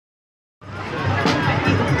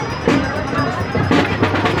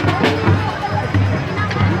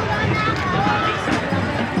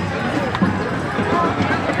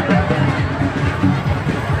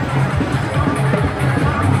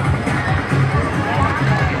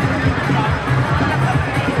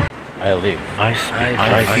I live, I speak,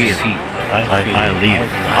 I feel, I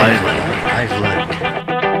live, I learn.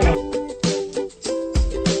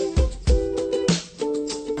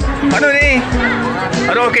 Ano ni?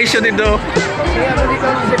 Ano occasion dito? Kasi ano dito,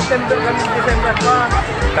 September kami, December pa.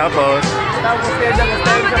 Tapos? Tapos kaya dyan,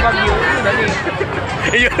 tayo sa Baguio, yun dali.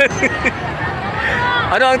 Ayun.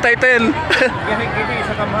 Ano ang title? KIRI-KITI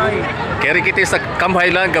sa CamHigh. KIRI-KITI sa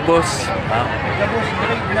CamHigh lang, Gabos. Tapos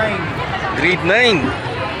grade 9. Grade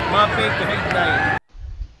 9. MAPEH grade 9.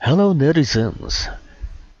 Hello netizens,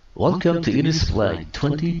 welcome to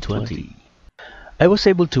InosVLOG2020. I was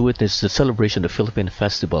able to witness the celebration of Philippine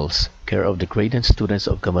festivals, care of the grade 9 students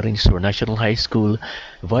of Camarines National High School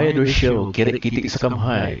via their show KIRI-KITI sa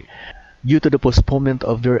CamHigh, due to the postponement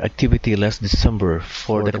of their activity last December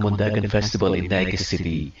for the Kamundagan Festival in Naga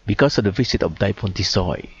City because of the visit of Typhoon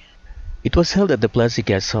Tisoy. It was held at the Plaza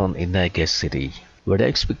Quezon in Naga City, where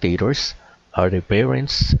the spectators are the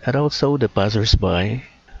parents and also the passers-by,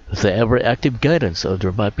 the ever-active guidance of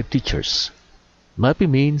their MAPEH teachers. MAPEH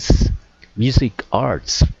means music,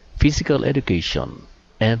 arts, physical education,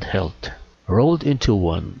 and health rolled into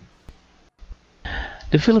one.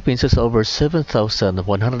 The Philippines has over 7,107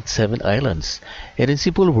 islands, and in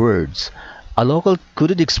simple words, a local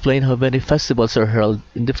couldn't explain how many festivals are held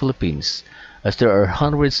in the Philippines, as there are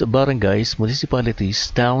hundreds of barangays,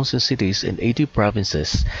 municipalities, towns, and cities in 80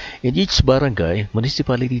 provinces. In each barangay,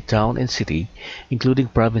 municipality, town, and city,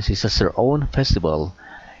 including provinces, has their own festival,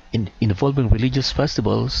 involving religious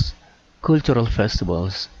festivals, cultural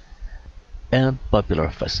festivals, and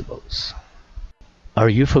popular festivals.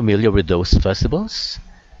 Are you familiar with those festivals?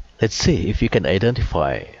 Let's see if you can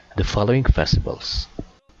identify the following festivals,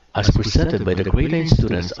 as presented by the grade 9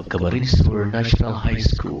 students of Camarines National High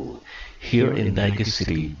School here in Naga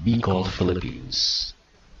City Bicol Philippines.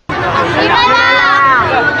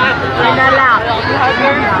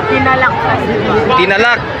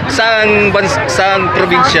 Tinalak. Saan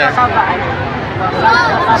probinsya?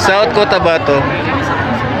 South Cotabato.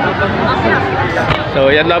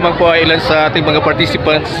 So yan lamang po ay ilan sa ating mga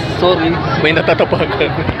participants. Sorry, may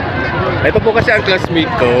natatapakan. Ito po kasi ang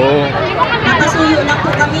classmate ko. Napasuyo lang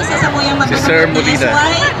po kami sa Samuyang Si Sir Molina.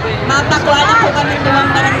 Mapakuha na po kami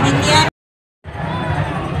tuwang barangay.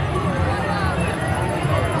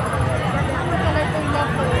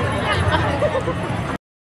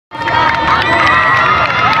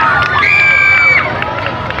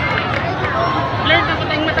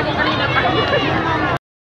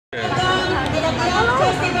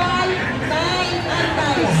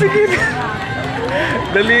 Sige na.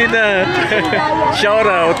 Dali na. Shout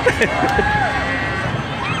out.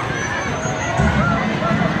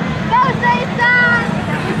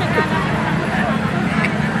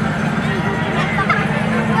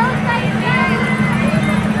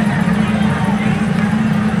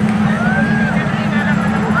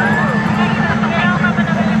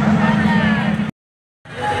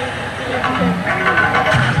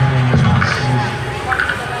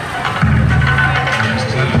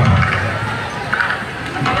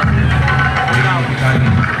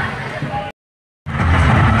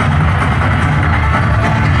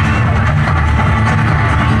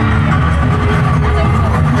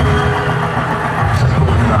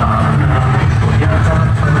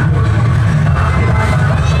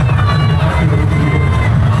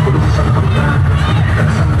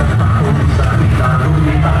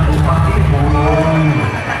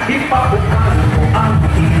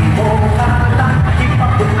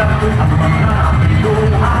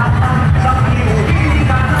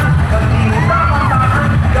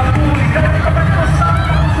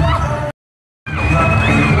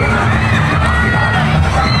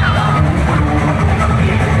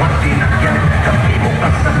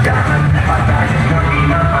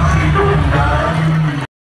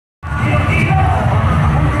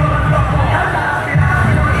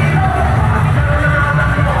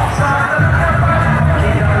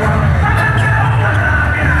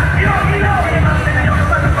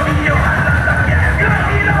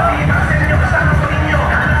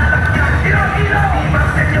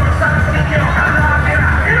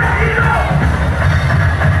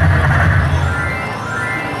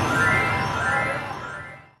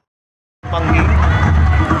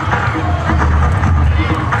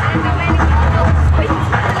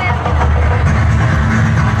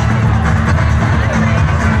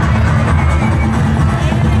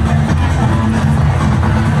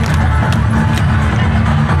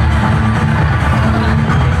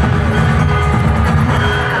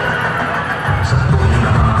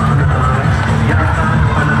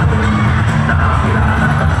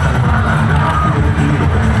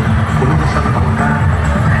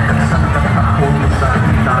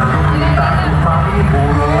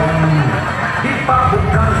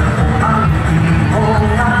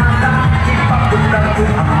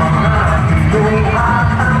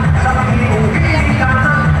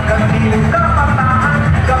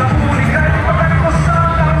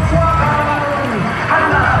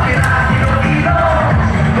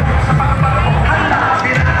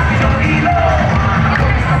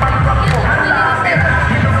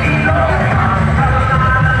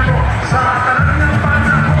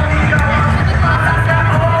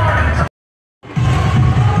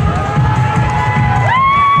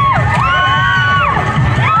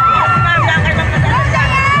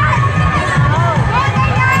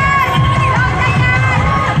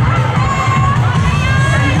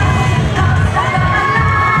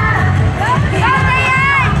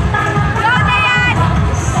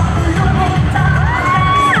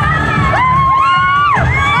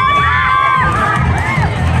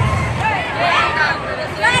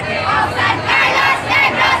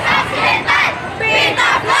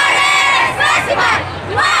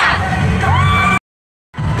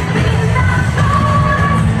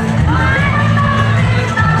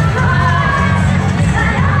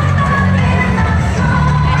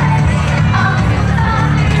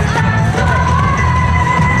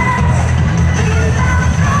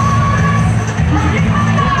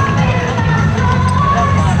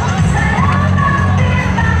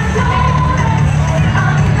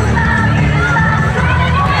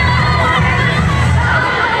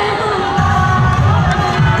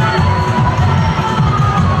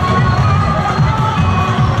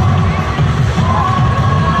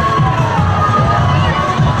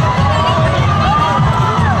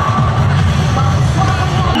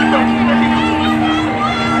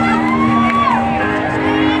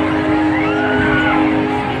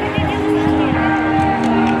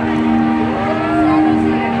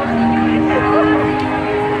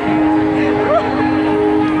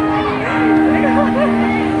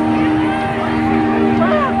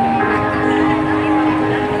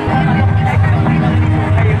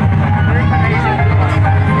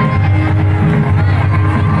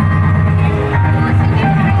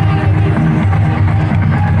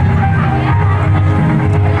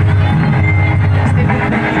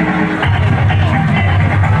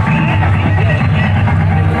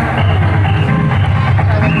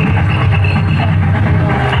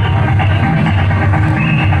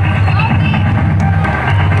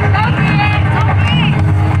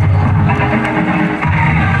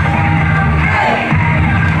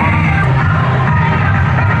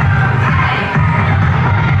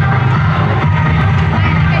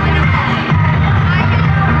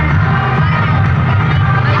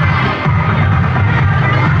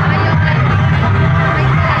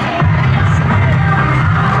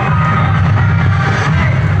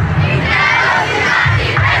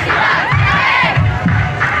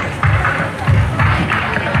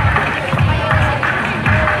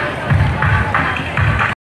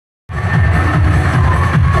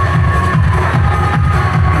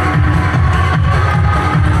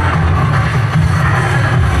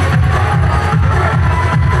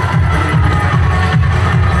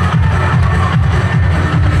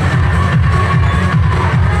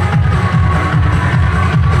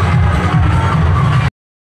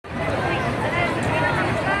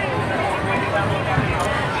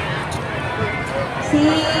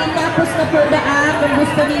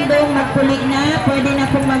 segundong magpuli na, pwede na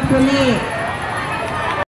pong magpuli.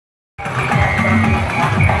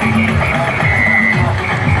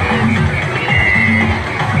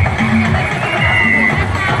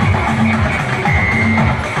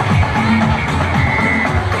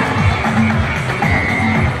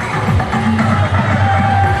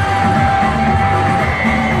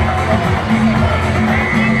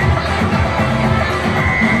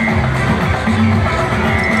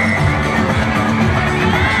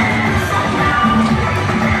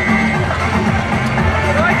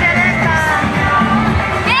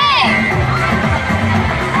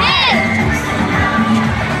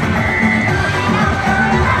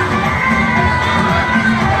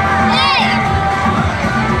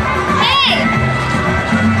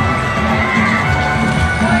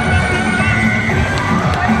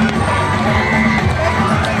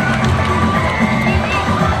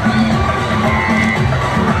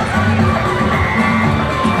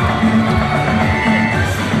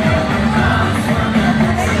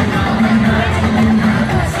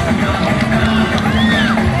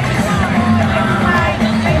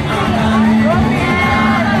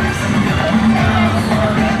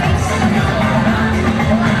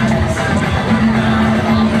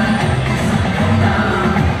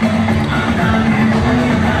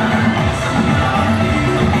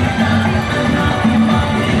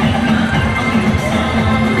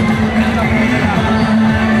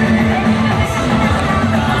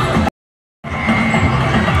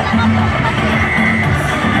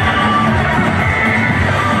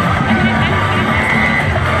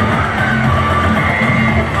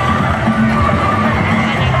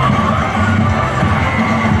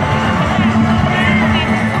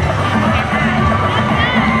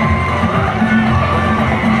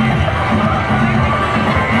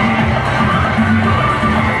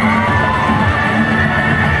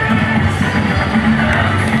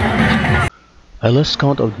 I lost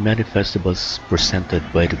count of many festivals presented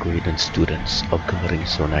by the grade and students of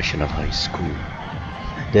Camarines National High School.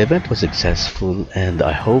 The event was successful, and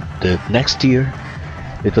I hope that next year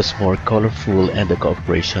it was more colorful and the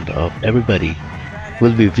cooperation of everybody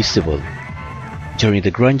will be visible during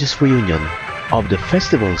the grandiose reunion of the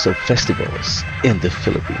festivals of festivals in the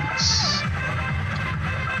Philippines.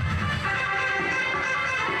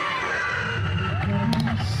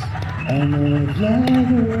 I'm a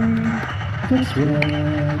vlogger, that's who I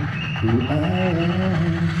am.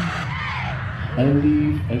 I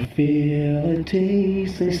live, I feel, I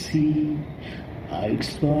taste, I see, I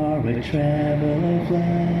explore, I travel, I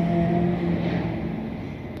fly.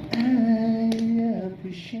 I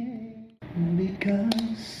appreciate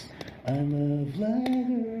because I'm a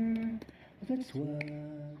vlogger, that's why.